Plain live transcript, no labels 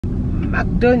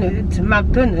McDonald's.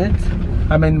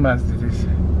 How many months is this?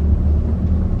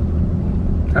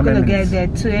 I'm gonna get there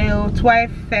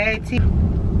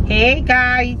 12:30. Hey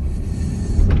guys,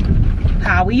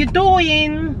 how are you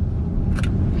doing?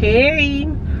 Hey.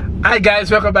 Hi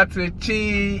guys, welcome back to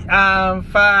Chi and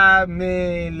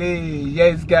Family.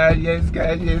 Yes guys,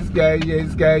 guys,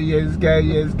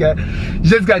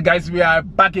 we are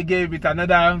back again with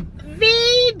another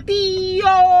video.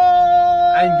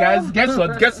 And guys, guess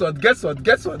what? We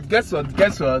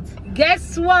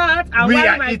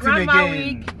are eating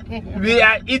again. We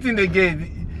are eating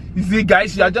again. You see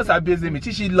guys, you are just abusing me.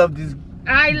 She love this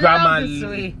grandma. Love this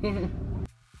way.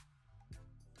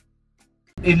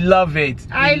 I love it.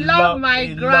 I love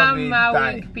my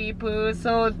grandma week, people.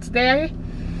 So today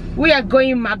we are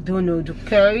going McDonald's,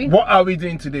 okay? What are we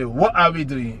doing today? What are we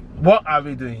doing?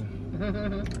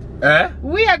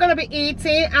 We are gonna be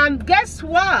eating, and guess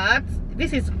what?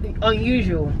 This is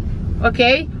unusual,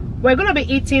 okay? We're gonna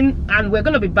be eating and we're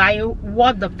gonna be buying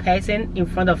what the person in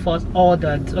front of us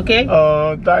ordered, okay?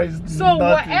 Oh, that is so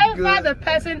whatever the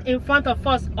person in front of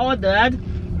us ordered,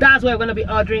 that's what we're gonna be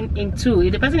ordering into.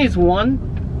 If the person is one,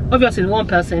 obviously one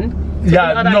person.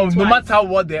 Yeah, no matter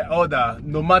what they order,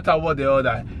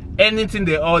 anything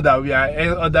they order, we are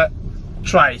order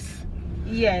twice.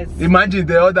 Yes. Imagine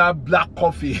they order black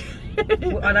coffee.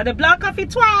 We order the black coffee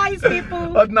twice,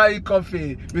 people. Ordinary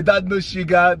coffee without no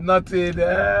sugar, nothing.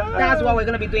 That's what we're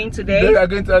gonna be doing today. We are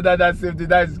going to order that same thing.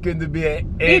 That is going to be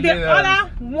if they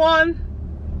order one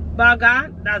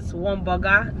burger, that's one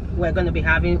burger. We're gonna be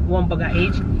having one burger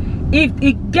each. If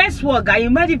guess what, guys?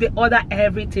 Imagine if they order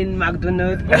everything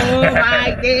McDonald's. Oh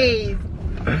my days!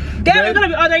 Then we're gonna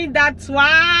be ordering that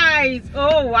twice.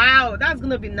 Oh wow, that's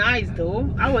gonna be nice though.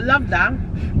 I would love that.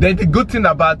 Then the good thing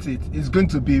about it is going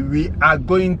to be we are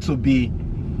going to be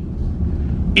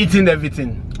eating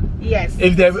everything. Yes.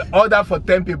 If they order for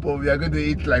 10 people, we are going to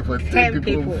eat like for 10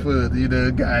 people food, you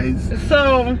know, guys.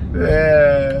 So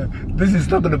this is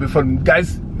not going to be fun,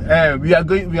 guys. We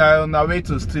are on our way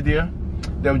to studio.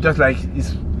 They were just like,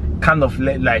 it's kind of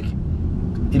late, like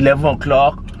 11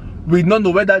 o'clock. We don't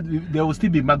know whether there will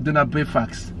still be McDonald's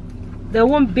breakfast. There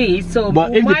won't be, so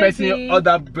but if the person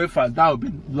order breakfast, that would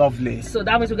be lovely. So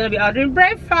that means we're gonna be ordering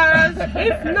breakfast.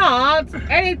 If not,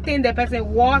 anything the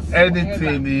person wants,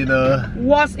 anything, you know.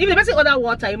 If the person order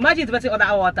water, imagine the person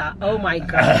order water. Oh my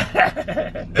god.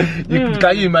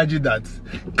 Can you imagine that?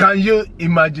 Can you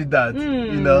imagine that?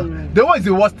 You know. Then what is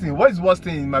the worst thing? What is the worst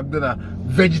thing in McDonald's?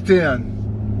 Vegetarian.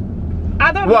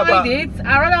 I don't mind it.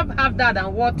 I'd rather have that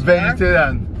than water.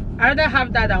 Vegetarian. I'd rather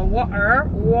have that than water.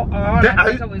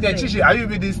 Chichi, are you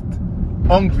really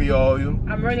hungry or you?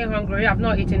 I'm really hungry. I've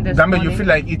not eaten this. That means you feel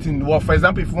like eating what? For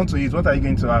example, if you want to eat, what are you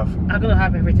going to have? I'm gonna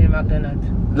have everything in McDonald's.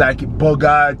 Like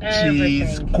burger,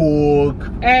 cheese, Coke,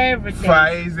 everything.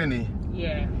 Fries, isn't it?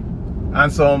 Yeah.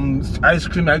 And some ice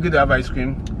cream. Are you going to have ice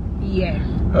cream? Yeah.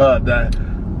 Oh, that.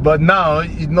 But now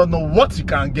you don't know what you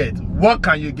can get. What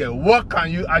can you get? What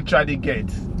can you actually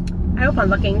get? I hope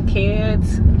I'm looking cute.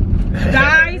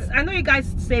 Guys, I know you guys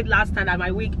said last time that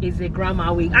my wig is a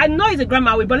grandma wig. I know it's a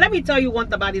grandma wig, but let me tell you one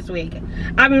thing about this wig.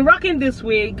 I've been rocking this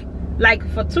wig like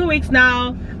for 2 weeks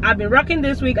now. I've been rocking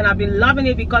this wig and I've been loving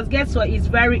it because guess what? It's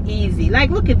very easy.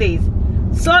 Like, look at this.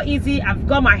 So easy. I've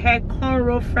got my hair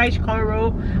cornrow, fresh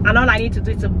cornrow, and all I need to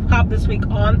do is to pop this wig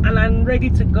on and I'm ready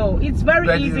to go. It's very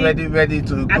easy. Ready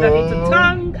to go. I don't need to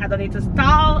tongue, I don't need to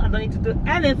style, I don't need to do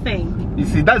anything. You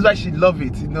see, that's why she love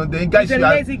it. You know, then guys, it's a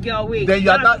lazy girl wig. Then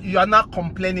you are not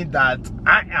complaining that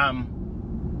I'm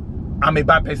a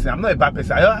bad person. I'm not a bad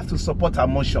person. I don't have to support her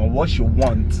motion, what she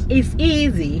wants. It's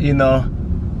easy. You know.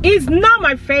 It's not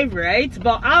my favorite,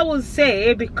 but I will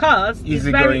say because it's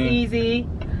very easy.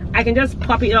 I can just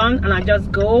pop it on and I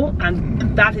just go,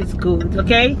 and that is good,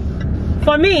 okay?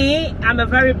 For me, I'm a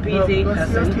very busy person.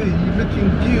 Seriously, you're looking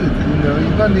good, you know.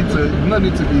 You don't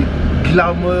need to be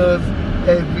glamorous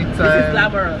every time. This is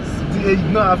glamorous. You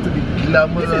don't have to be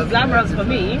glamorous. This is glamorous for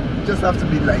me. You just have to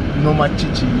be like normal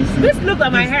chichi, you see. This looks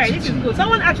like my hair. This is good.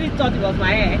 Someone actually thought it was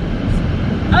my hair.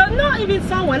 Not even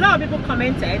someone. A lot of people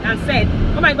commented and said,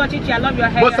 "Oh my God, Chichi, I love your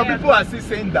hair." But some people are still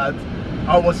saying that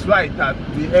I was right, that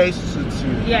the hair suits you.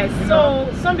 Yes, so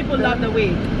some people love the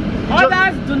wig.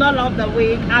 Others do not love the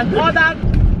wig, and others...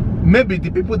 Maybe the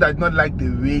people that do not like the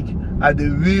wig are the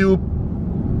real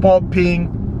popping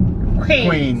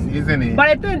queen, isn't it?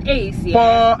 But the thing is,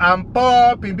 yeah,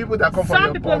 popping people that come from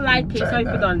some people like it, some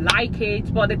people don't like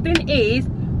it. But the thing is,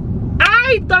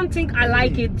 I don't think I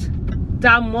like it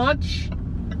that much.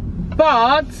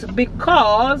 But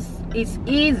because it's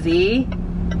easy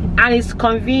and it's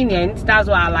convenient, that's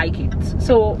why I like it.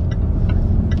 So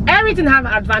Everything have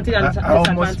advantage and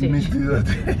disadvantage.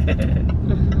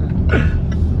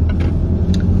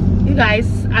 You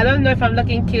guys, I don't know if I'm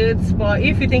looking cute, but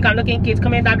if you think I'm looking cute,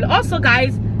 comment down below. Also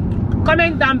guys,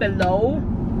 comment down below.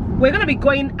 We're gonna be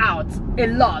going out a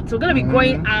lot. We're gonna be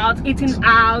going out, eating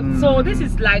out. So this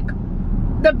is like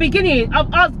the beginning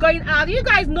of us going out. You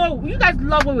guys know, you guys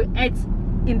love when we ate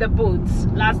in the booths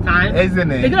last time,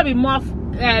 isn't it? They're gonna be more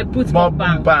booths, more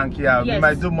bank. Yeah, yes. We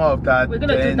might do more of that. We're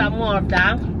gonna do that, more of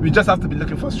that. We just have to be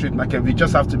looking for street market. We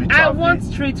just have to be traveling. I want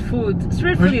street food.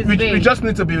 Street food is big. We just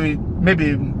need to be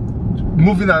maybe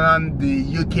moving around the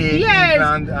UK,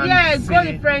 England, and go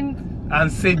different and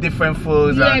see different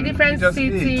foods. Yeah, and different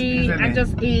cities and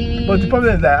just eat. But the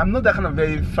problem is that I'm not that kind of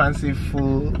very fancy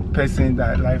food person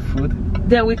that like food.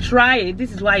 Then we try it.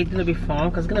 This is why it's gonna be fun,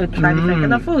 because we're gonna try different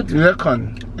kind of food. You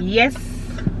reckon? Yes.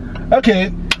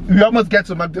 Okay, we almost get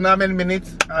to McDonald's. How many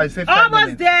minutes? I say 5 minutes.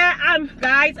 Almost there.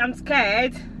 Guys, I'm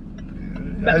scared.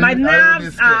 But my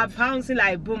nerves are bouncing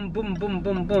like boom, boom, boom,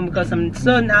 boom, boom, because I'm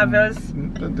so nervous.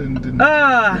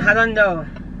 Oh, I don't know.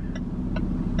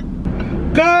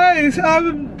 Guys,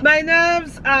 my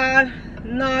nerves are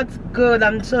not good.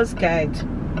 I'm so scared.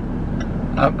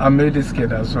 I'm really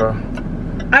scared as well.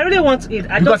 I really want to eat.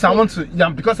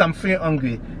 Because I'm feeling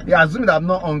hungry. Yeah, assuming that I'm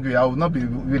not hungry, I will not be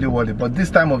really worried. But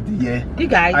this time of the year, you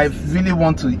guys, I really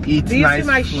want to eat. Do you see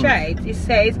my shirt? It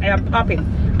says I am popping.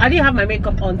 I didn't have my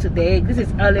makeup on today. This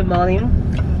is early morning,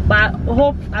 but I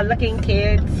hope I'm looking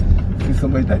cute. See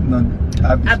somebody that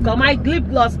I've got my lip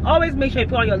gloss. Always make sure you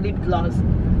put on your lip gloss.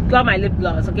 Got my lip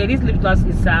gloss. Okay, this lip gloss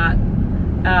is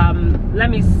let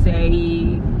me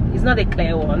say, it's not a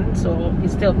clear one, so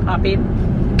it's still popping.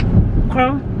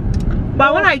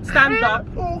 But when I stand up,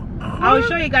 I will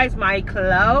show you guys my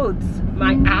clothes,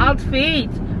 my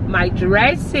outfit, my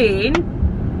dressing,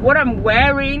 what I'm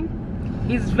wearing.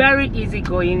 It's very easy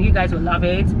going. You guys will love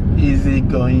it. Easy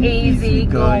going, easy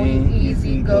going,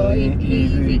 easy going,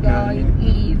 easy going,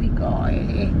 easy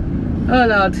going. Oh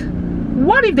Lord.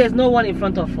 What if there's no one in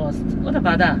front of us? What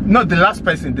about that? No, the last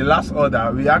person, the last order.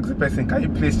 We asked the person, can you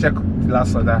please check the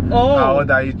last order? Oh. Our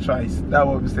order he tries. That's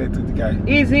what we said to the guy.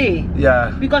 Easy.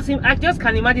 Yeah. Because I just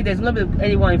can imagine there's not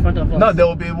anyone in front of us. No, there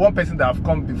will be one person that have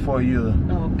come before you.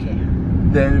 Okay.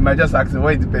 Then we might just ask him,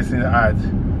 what is the person at?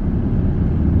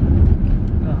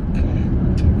 Okay.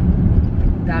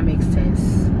 That makes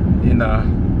sense. You know.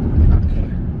 Okay.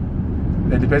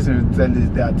 Then the person will tell us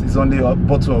that it's only a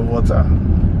bottle of water.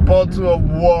 Bottle of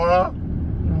water.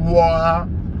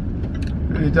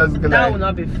 You just that like, will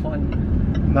not be fun.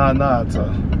 No, not at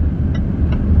all.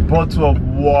 Bottle of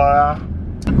water.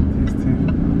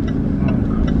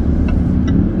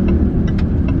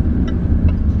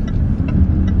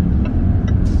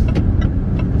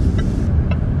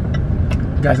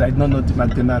 Guys, I don't know the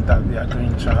McDonald's that we are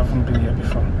going to. I haven't been here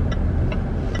before.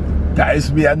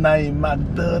 Guys, we are now in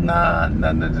McDonald's.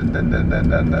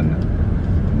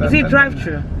 No. Is it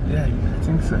drive-thru? Yeah, I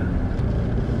think so.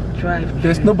 Drive-thru.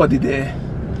 There's nobody there.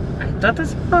 I thought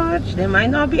as much. There might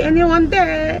not be anyone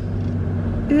there.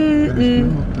 There's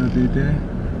nobody there.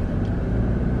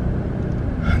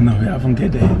 No, we haven't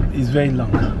get there. It's very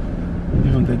long.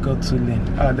 Even they got too late.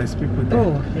 Ah, there's people there.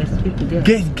 Oh, there's people there.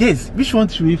 Guys, which one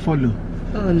should we follow?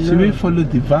 Oh no. Should we follow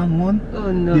the van one?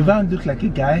 Oh no. The van looks like a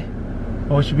guy.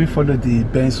 Or should we follow the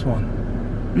Benz one?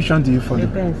 Which one do you follow? The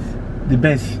Benz. The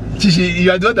Benz.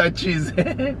 You are the one that choose.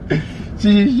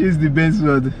 She choose the Benz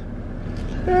one.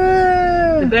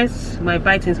 The Benz might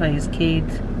buy things for his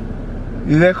kids.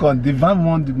 You reckon the van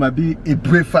one might be a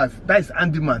breakfast? That is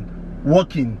handyman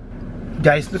walking.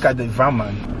 Guys, look at the van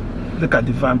man. Look at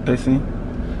the van person.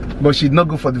 But she'd not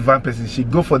go for the van person.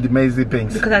 She'd go for the Maisie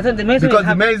Benz. Because I thought the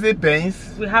Maisie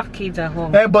Benz. We have kids at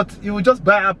home. But you will just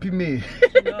buy Happy Meal.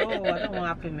 No, I don't want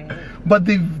Happy Meal. But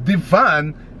the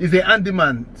van is a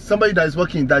handyman. Somebody that is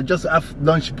working that just have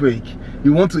lunch break.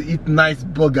 You want to eat nice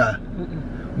burger.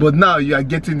 But now you are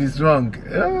getting this wrong.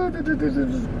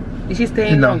 Is she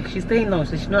staying long? She's staying long,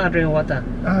 so she's not ordering water.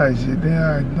 Ah, is she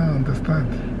there? I don't understand.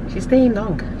 She's staying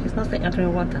long. She's not staying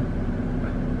ordering water.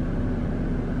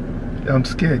 I'm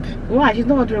scared. Why? She's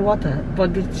not ordering water.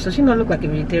 But does she not look like a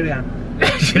vegetarian?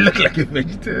 She looks like a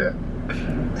vegetarian.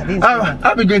 How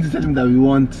are we going to tell him that we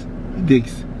want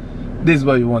this? This is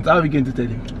what we want. How are we going to tell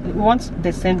him? We want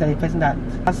the same that the person that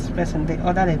last person, the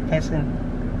other person,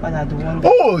 but I don't want.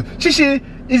 Oh, Shishi,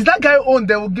 is that guy on?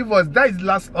 They will give us. That is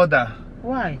last order.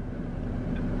 Why?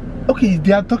 Okay,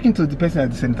 they are talking to the person at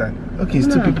the same time. Okay, it's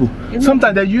two people.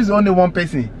 Sometimes they use only one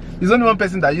person. It's only one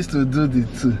person that used to do the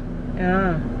two.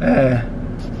 Yeah.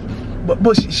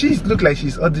 But she look like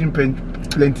she's ordering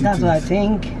plenty. That's what I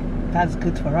think. That's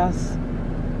good for us.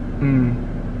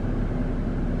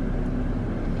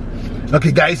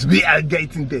 Okay, guys, we are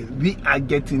getting there. We are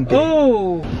getting there.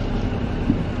 Oh.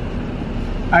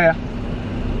 Hiya.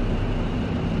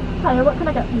 Hiya, what can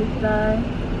I get for you today?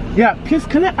 Yeah, please,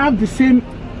 can I have the same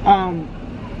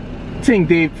thing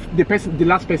the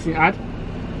last person had?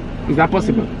 Is that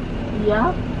possible?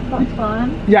 Yeah, that's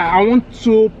fine. Yeah, I want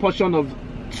 2 portions of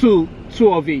two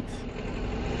of it.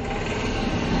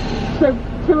 So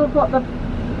 2 of what the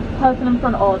person in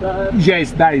front ordered?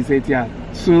 Yes, that is it. Yeah,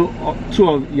 two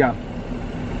of yeah.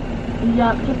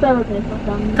 Yeah, just bear with me a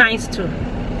second. Times 2.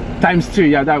 Times 2.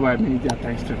 Yeah, that's what I mean. Yeah,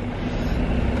 times 2.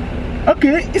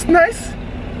 Okay, it's nice.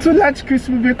 2 large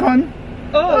crispy bacon.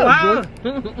 Oh, wow.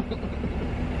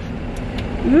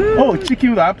 Oh,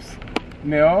 chicken wraps.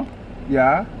 No,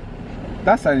 yeah,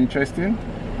 that's an interesting.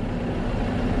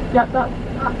 Yeah, that's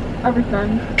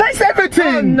everything. That's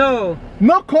everything. Oh no.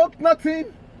 No Coke,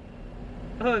 nothing.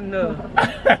 Oh no.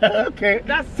 Okay.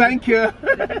 That's thank you.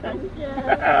 Thank you.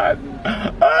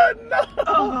 Oh no.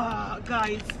 Oh,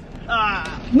 guys.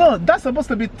 No, that's supposed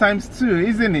to be times 2,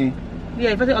 isn't it?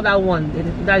 Yeah, if I say other one,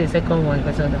 that is the second one. If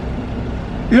I say other.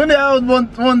 You only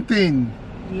have one thing.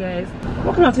 Yes.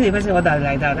 What kind of thing if I say order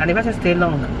like that and if I say stay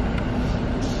long?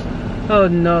 Oh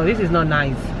no, this is not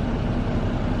nice.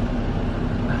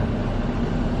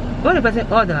 What if I say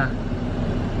order?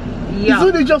 Yeah. It's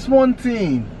only just one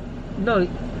thing. No,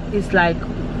 it's like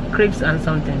crepes and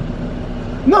something.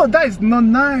 No, that is not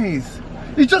nice.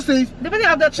 It just says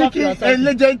chicken,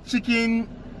 alleged chicken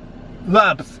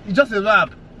wraps. It's just a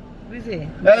wrap.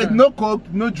 No Coke,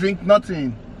 no drink,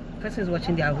 nothing. Person is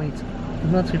watching their weight.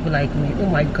 Not people like me. Oh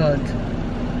my god.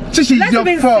 Chichi, it's your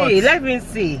fault. Let me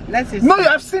see. Let's see. No,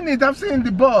 I've seen it. I've seen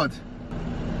the board.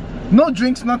 No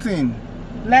drinks, nothing.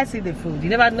 Let's see the food. You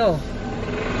never know.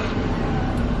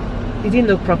 You didn't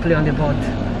look properly on the board.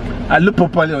 I look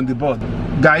properly on the board.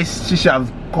 Guys, Chichi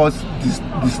has caused this.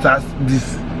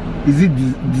 Is it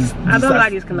this? I don't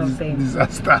like this kind of thing.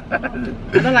 Disaster. I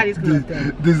don't like this kind of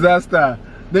thing. Disaster.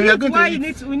 Then we are going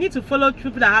we need to follow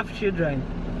people that have children.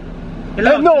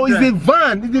 No, it's a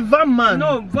van. It's a van man.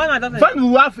 No, van doesn't. Van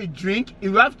will have a drink, he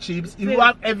will have chips, he will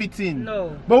have everything.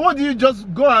 No. But what do you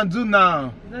just go and do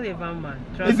now? It's not a van man.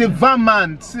 It's a van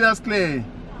man, seriously.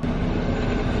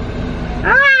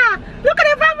 Ah! Look at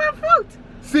the van man food!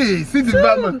 See the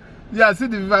van man. Yeah, see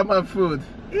the van man food.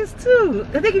 It's 2.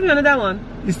 Did they give you another one?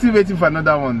 He's still waiting for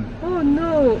another one. Oh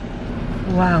no.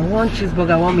 Wow, 1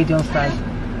 cheeseburger, 1 medium size.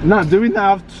 Now, do we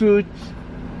now have 2?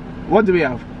 What do we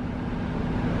have?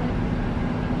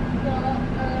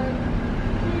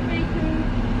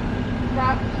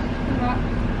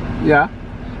 Yeah.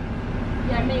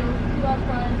 Yeah, meals, 2 large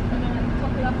fries, and then a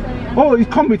coffee latte. Oh, it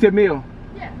comes with a meal.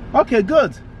 Yeah. Okay,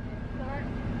 good. Right.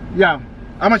 Yeah.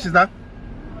 How much is that?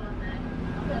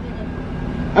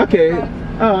 Okay.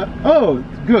 Oh,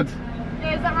 good.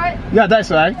 Yeah, is that right? Yeah,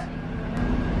 that's right.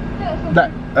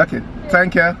 Yeah, okay.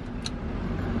 Thank you.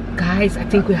 Guys, I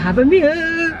think we have a meal.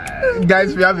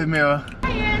 Guys, we have a meal.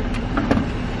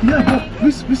 Yeah,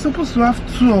 but we're supposed to have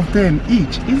 2 of them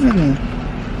each, isn't it?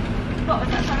 What was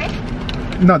that, sorry?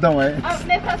 No, don't worry. Oh,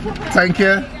 no, that's okay. Thank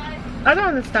you. I don't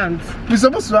understand. We're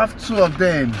supposed to have 2 of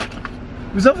them.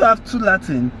 We're supposed to have 2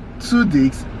 Latin, 2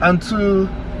 dicks, and 2.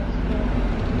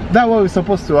 That's what we're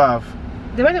supposed to have.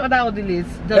 The way the other order is,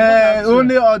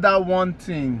 only order 1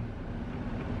 thing.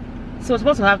 So we're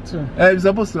supposed to have 2. We're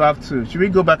supposed to have 2. Should we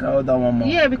go back and order 1 more?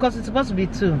 Yeah, because it's supposed to be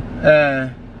 2.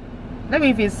 Let me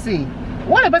even see.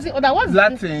 What about the other ones?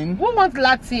 Latin. Who wants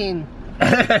Latin?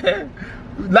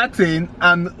 Latin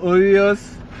and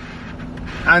Oreos.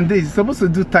 And this is supposed to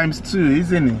do times 2,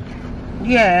 isn't it?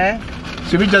 Yeah.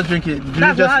 Should we just drink it? Should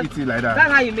we just eat it like that?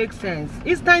 That's how it makes sense.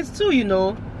 It's times 2, you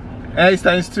know. It's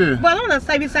times 2. But I don't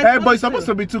understand. It's times 2. But it's supposed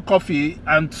to be 2 coffee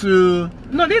and 2.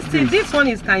 No, this one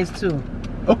is times 2.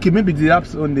 Okay, maybe the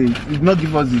apps only did not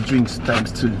give us the drinks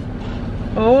times 2.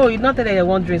 Oh, you not that they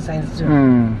want drinks times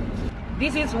 2.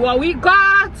 This is what we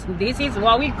got. This is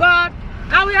what we got.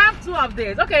 And we have 2 of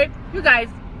these. Okay, you guys,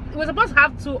 we're supposed to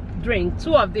have 2 drinks,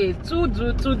 2 of these, 2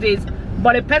 days.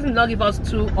 But the person did not give us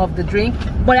 2 of the drink,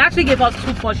 but he actually gave us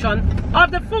 2 portions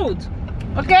of the food.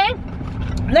 Okay,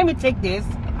 let me take this.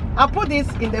 I'll put this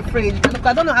in the fridge because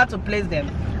I don't know how to place them.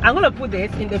 I'm gonna put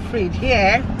this in the fridge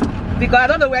here because I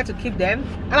don't know where to keep them,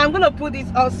 and I'm gonna put this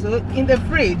also in the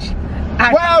fridge.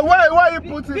 Why you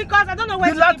put it? Because I don't know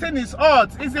where the Latin is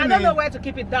hot, isn't it? I don't know where to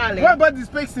keep it, darling. What about the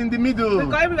space in the middle?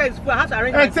 Because everywhere is full. I have to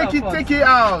arrange myself take it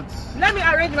out. Let me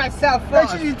arrange myself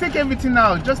first. Actually, you take everything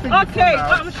out. Just take the phone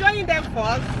out. I'm showing them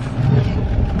first.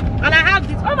 And I have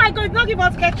this. Oh my god, it's not give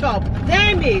us ketchup.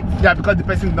 Damn it. Yeah, because the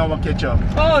person did not want ketchup.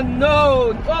 Oh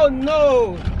no. Oh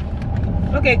no.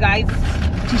 Okay, guys.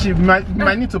 Shishi, we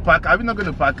might need to pack. Are we not going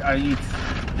to pack and eat?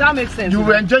 That makes sense. You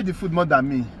will enjoy the food more than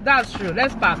me. That's true.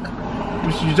 Let's pack.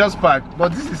 We should just pack.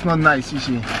 But this is not nice,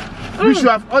 Shishi. We should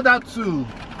have ordered two.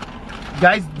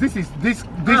 Guys, this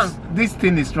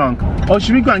thing is strong. Or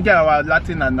should we go and get our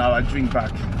Latin and our drink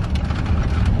back?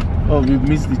 Oh, we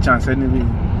missed the chance anyway.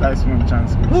 That's one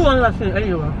chance. Please. Who wants Latin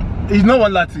anyway? It's not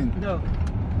one Latin. No.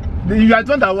 You are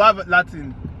the one that will have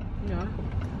Latin. Yeah.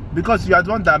 Because you are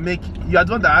the one that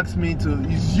asked me to.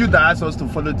 It's you that asked us to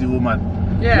follow the woman.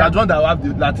 Yeah. You are the one that will have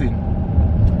the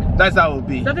Latin. That's how it will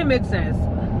be. Doesn't make sense.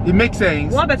 It makes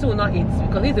sense. One person will not eat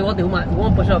because he's the woman,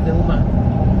 one portion of the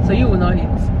woman. So you will not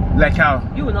eat. Like how?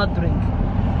 You will not drink.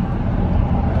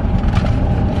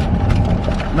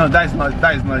 No, that is not it.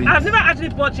 I've never actually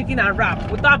bought chicken and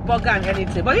wrap without burger and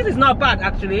anything. But this is not bad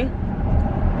actually.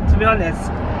 To be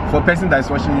honest. For a person that is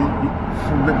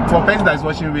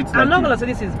watching with I'm not gonna say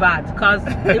this is bad because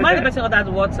it might be better ordered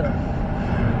water.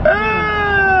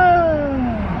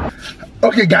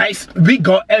 Okay guys, we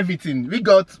got everything. We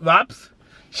got wraps.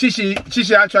 Shishi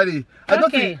actually. I don't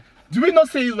think. Do we not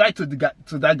say it right to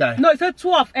that guy? No, it said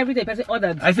 2 of everything person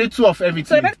ordered. I said 2 of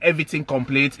everything. So everything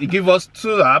complete. He gave us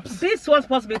 2 wraps. This one's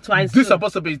supposed to be twice. This is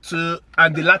supposed to be 2,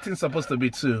 and the Latin's supposed to be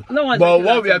 2. No one's but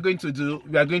what we are going to do,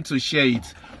 we are going to share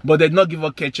it. But they did not give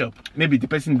us ketchup. Maybe the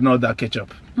person did not order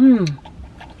ketchup.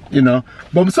 You know.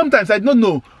 But sometimes I don't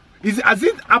know. Has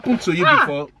it happened to you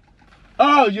before?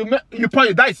 Oh, you pour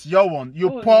it. That is your one.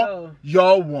 You pour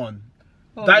your one.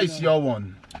 That is your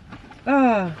one.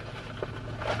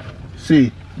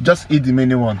 See, just eat the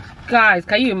mini one. Guys,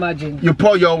 can you imagine? You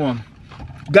pour your one.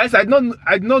 Guys, I don't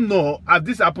know if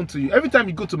this happened to you. Every time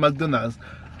you go to McDonald's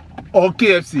or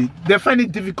KFC, they find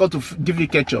it difficult to give you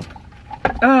ketchup.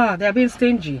 They're being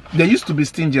stingy. They used to be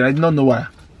stingy. I don't know why.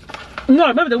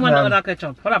 No, maybe they want another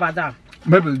ketchup. What about that?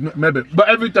 Maybe. But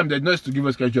every time they know to give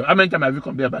us ketchup. How many times have you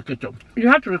complained about ketchup? You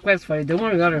have to request for it. They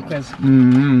won't without request.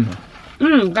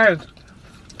 Guys.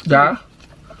 Yeah?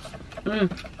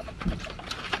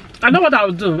 I know what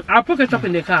I'll do. I'll put ketchup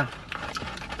in the car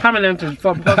permanently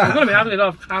because we're going to be having a lot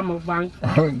of MUKBANG.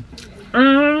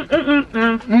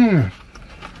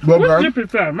 What do you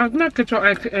prefer? McDonald's ketchup,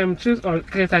 cheese, or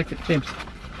KFC chips?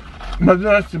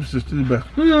 McDonald's chips is still better.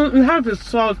 It has the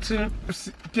salty.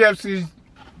 KFC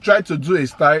tried to do a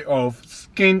style of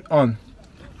skin on.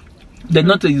 They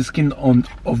not take the skin on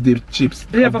of the chips.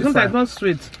 Yeah, but sometimes it's not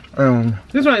sweet.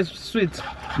 This one is sweet.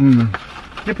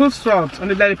 They put salt and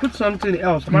they put something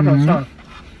else apart from salt.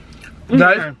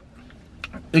 Guys,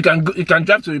 you can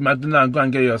drive to McDonald's and go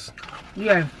and get yours.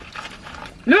 Yeah.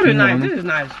 This is nice. This is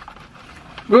nice.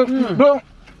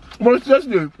 But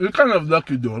seriously, you're kind of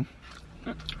lucky though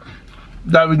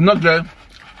that we not get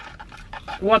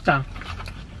water.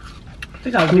 I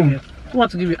think I'll give you. I want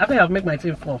to give you. I think I'll make my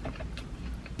team 4.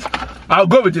 I'll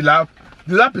go with the lap.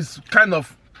 The lap is kind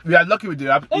of. We are lucky with the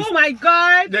lap. Oh my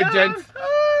God! Legend.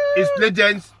 It's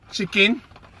Legend's chicken.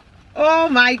 Oh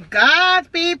my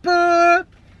God, people!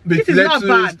 This is not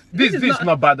bad. This is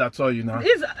not bad at all, you know.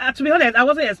 To be honest, I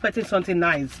wasn't expecting something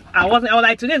nice. I was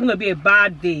like, today's gonna be a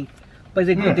bad day, but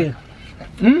it's a good day.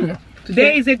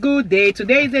 Today is a good day.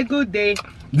 Today is a good day.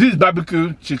 This is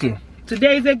barbecue chicken.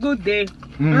 Today is a good day.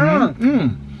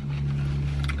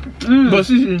 But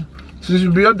since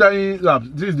you be ordering laps,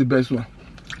 this is the best one.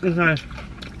 It's nice.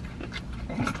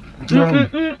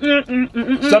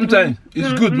 Sometimes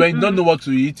it's good when you don't know what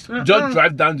to eat. Just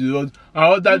drive down the road and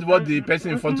order what the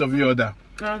person in front of you order.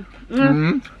 What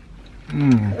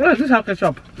is this have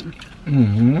ketchup?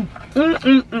 This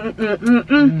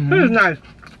is nice.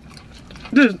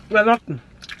 This we're lucky.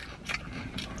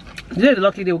 Today is the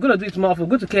lucky day. We're gonna do it more often.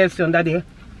 We'll go to KFC on that day.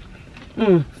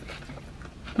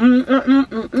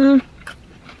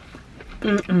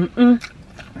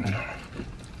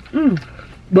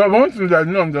 But one thing that I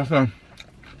don't understand,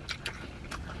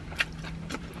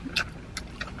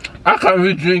 how can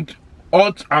we drink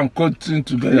hot and cold thing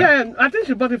together? Yeah, I think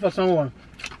she bought it for someone.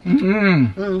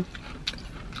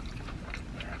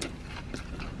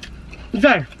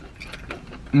 Jay.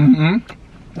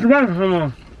 She bought it for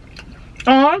someone.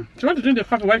 She wants to drink the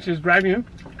coffee when she's driving.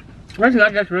 When she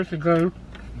not gets ready to go,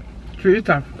 she eats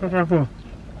that.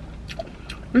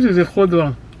 This is a cold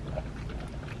one.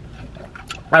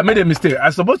 I made a mistake.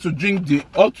 I'm supposed to drink the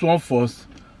hot one first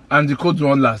and the cold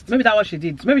one last. Maybe that's what she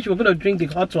did. Maybe she was going to drink the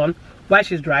hot one while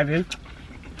she's driving.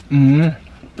 I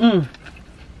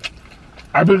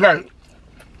be like,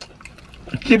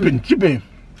 chipping.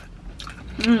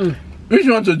 Which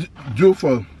one to do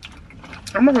for?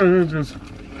 I'm not going to drink this.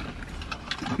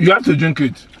 You have to drink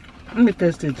it. Let me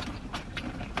taste it.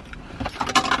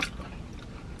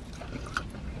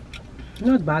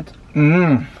 Not bad.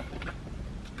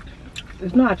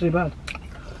 It's not actually bad.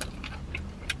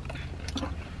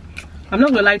 I'm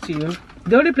not gonna lie to you.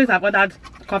 The only place I've ordered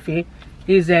coffee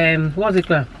is what's it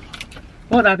called?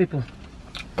 What are people?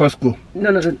 Costco.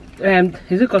 No. Is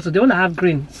it Costco? They want to have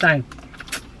green sign.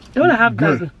 They want to have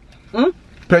green.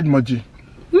 Ped Moji.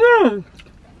 No.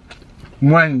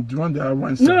 Wine. Do you want to have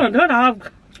wine? No, they want to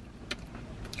have.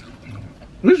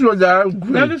 Which one they have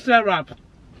green? Let me say wrap.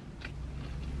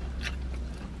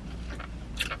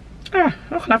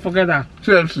 How can I forget that?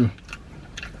 CFC.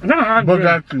 I don't have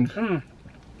Burger green. King.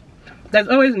 There's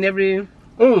always in every.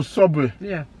 Oh, Subway.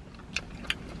 Yeah.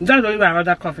 That's the only way I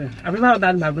order coffee. I've never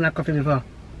ordered Maguna coffee before.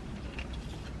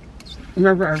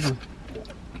 Never ever.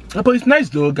 But it's nice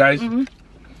though, guys.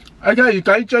 Again, you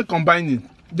can actually combine it.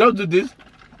 Just do this.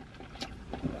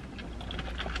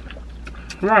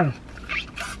 Wow.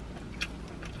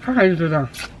 How can you do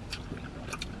that?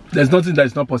 There's nothing that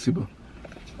is not possible.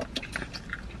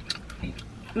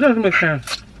 It doesn't make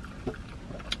sense.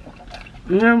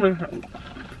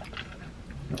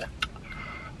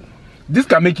 This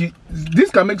can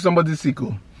make somebody sick.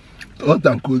 Hot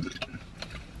and cold.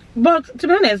 But to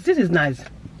be honest, this is nice.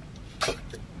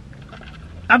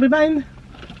 I'll be buying,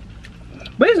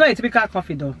 but it's not a typical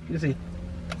coffee though. You see,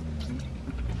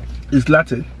 It's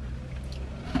latte.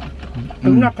 it's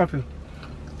not coffee.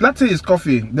 Latte is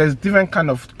coffee. There's different kind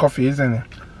of coffee, isn't it?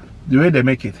 The way they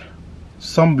make it.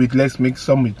 Some with less milk,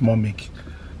 some with more milk.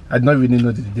 I don't really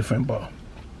know the different, but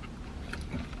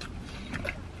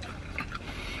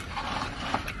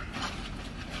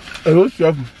hello,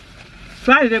 chef.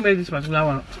 So how did they make this particular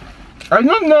one? I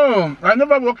don't know. I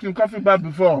never worked in coffee bar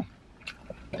before.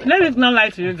 Let me not lie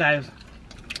to you guys.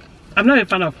 I'm not a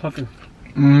fan of coffee.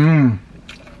 The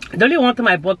only one time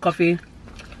I bought coffee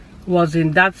was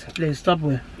in that place,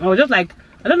 Subway. I was just like,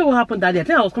 I don't know what happened that day. I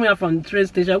think I was coming out from the train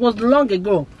station. It was long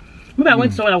ago. Maybe I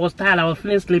went somewhere, I was tired, I was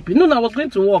feeling sleepy. No, I was going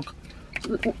to work.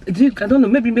 I don't know,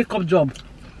 maybe makeup job.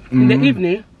 In the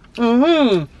evening.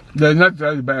 They're not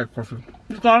trying to buy a coffee.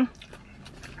 Because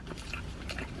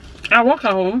I work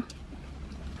at home.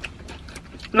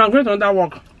 And I'm going to another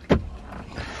work.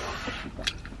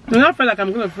 And I feel like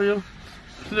I'm going to feel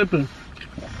sleepy.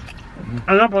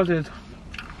 I'm not positive.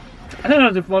 I think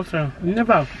that's the first time.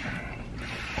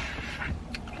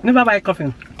 Never buy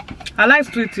coffee. I like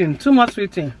sweeting, too much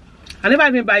sweeting. I never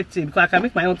even buy tea because I can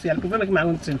make my own tea. I prefer making my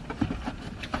own tea.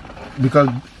 Because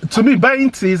to me,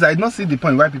 buying teas, I don't see the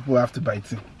point why people have to buy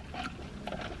tea.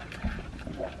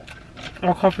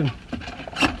 Or coffee.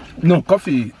 No,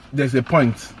 coffee, there's a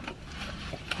point.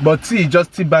 But tea,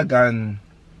 just tea bag and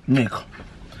milk.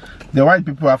 The white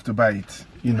people have to buy it,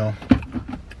 you know.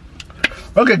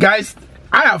 Okay, guys,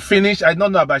 I have finished. I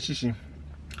don't know about shishi.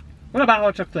 What about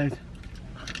hot chocolate?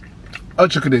 Hot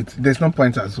chocolate, there's no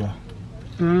point as well.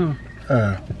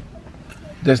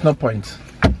 There's no point.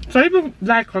 So people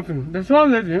like coffee. There's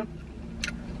one lady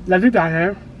that did her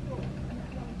hair.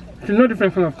 She's no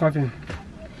different from coffee.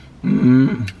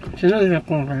 She's not different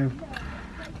from coffee.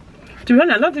 To be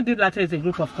honest, I don't think this latte is a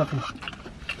group of coffee.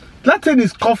 Latte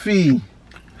is coffee.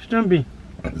 Shouldn't be.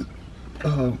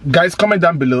 Guys, comment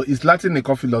down below. Is Latin a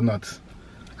coffee or not?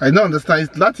 I don't understand.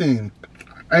 It's Latin.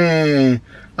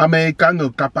 Americano,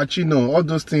 cappuccino, all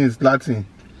those things. Latin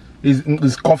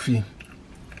is coffee.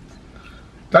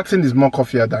 Latin is more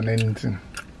coffee than anything.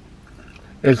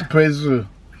 Espresso.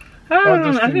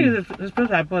 I think it's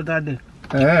espresso I bought that day.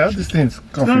 All these things.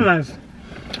 Coffee. It's not nice.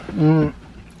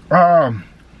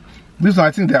 This one,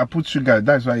 I think they have put sugar.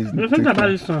 That's why it's. There's something about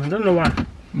this one. I don't know why.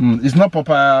 It's not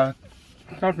proper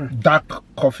Coffee. dark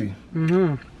coffee.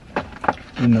 You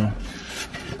know.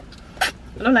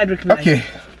 I don't like drinking Okay. like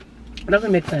it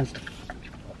doesn't make sense.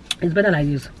 It's better like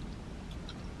this.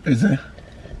 Is it?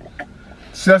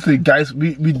 Seriously, guys,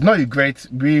 we not regret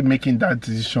making that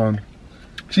decision.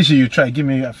 Shishi, you try. Give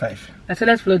me a 5. I said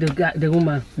let's follow the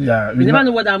woman. Yeah. We never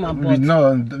know what that man bought.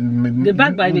 The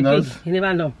bag by the pig. You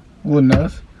never know. Who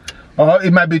knows? Or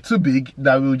it might be too big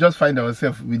that we'll just find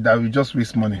ourselves with that we just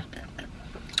waste money.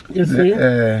 You see?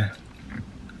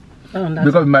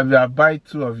 Because we might have buy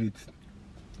 2 of it.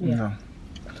 Yeah. You know.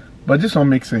 But this one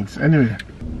makes sense. Anyway.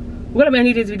 We're gonna be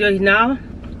ending this video now.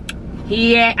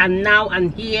 Here and now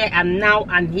and here and now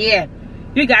and here.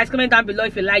 You guys comment down below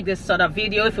if you like this sort of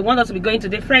video. If you want us to be going to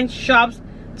different shops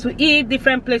to eat,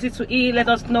 different places to eat, let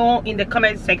us know in the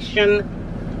comment section.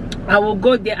 I will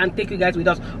go there and take you guys with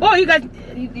us. Oh, you guys,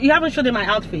 you haven't showed them my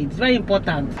outfit. It's very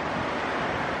important.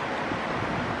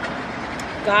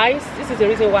 Guys, this is the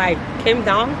reason why I came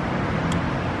down.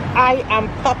 I am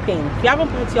popping. If you haven't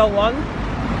put your one,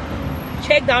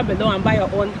 check down below and buy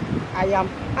your own. I am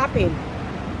popping.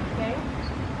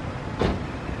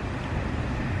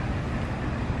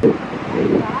 Okay.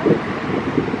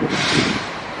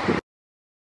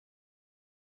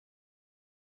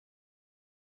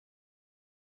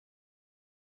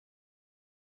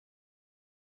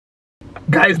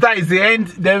 Guys, that is the end.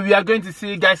 Then we are going to see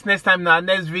you guys next time in our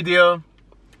next video.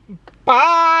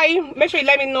 Bye. Make sure you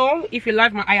let me know if you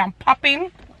like my I am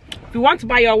popping. If you want to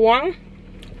buy your one,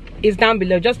 it's down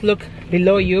below. Just look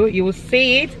below you. You will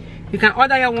see it. You can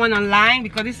order your one online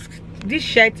because this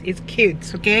shirt is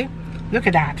cute. Okay, look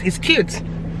at that. It's cute,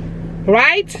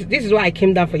 right? This is why I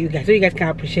came down for you guys, so you guys can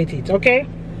appreciate it. Okay.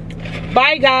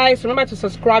 Bye, guys. Remember to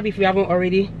subscribe if you haven't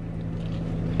already.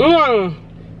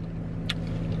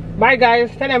 Bye, guys.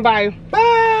 Tell them bye.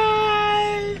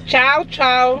 Bye. Ciao,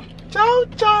 ciao. Ciao,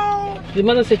 ciao. You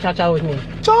must say ciao, ciao with me.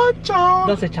 Ciao, ciao.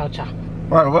 Don't say ciao, ciao.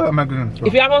 What am I going to do?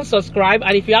 If you haven't subscribed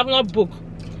and if you have not booked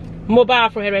Mobile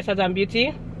Afro Hairdressers and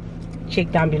Beauty,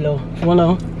 check down below if you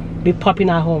want to be popping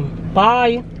at home.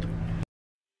 Bye.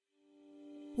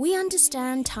 We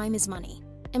understand time is money,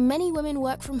 and many women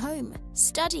work from home,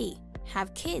 study,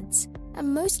 have kids,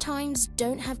 and most times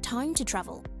don't have time to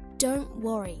travel. Don't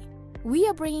worry. We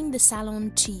are bringing the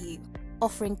salon to you,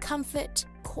 offering comfort,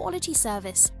 quality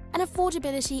service, and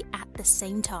affordability at the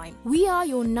same time. We are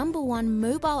your #1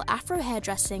 mobile Afro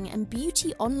hairdressing and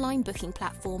beauty online booking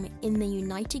platform in the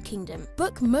United Kingdom.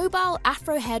 Book Mobile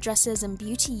Afro Hairdressers and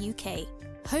Beauty UK.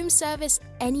 Home service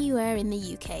anywhere in the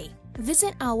UK.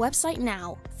 Visit our website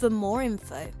now for more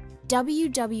info.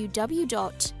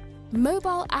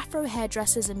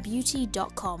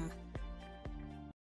 www.mobileafrohairdressersandbeauty.com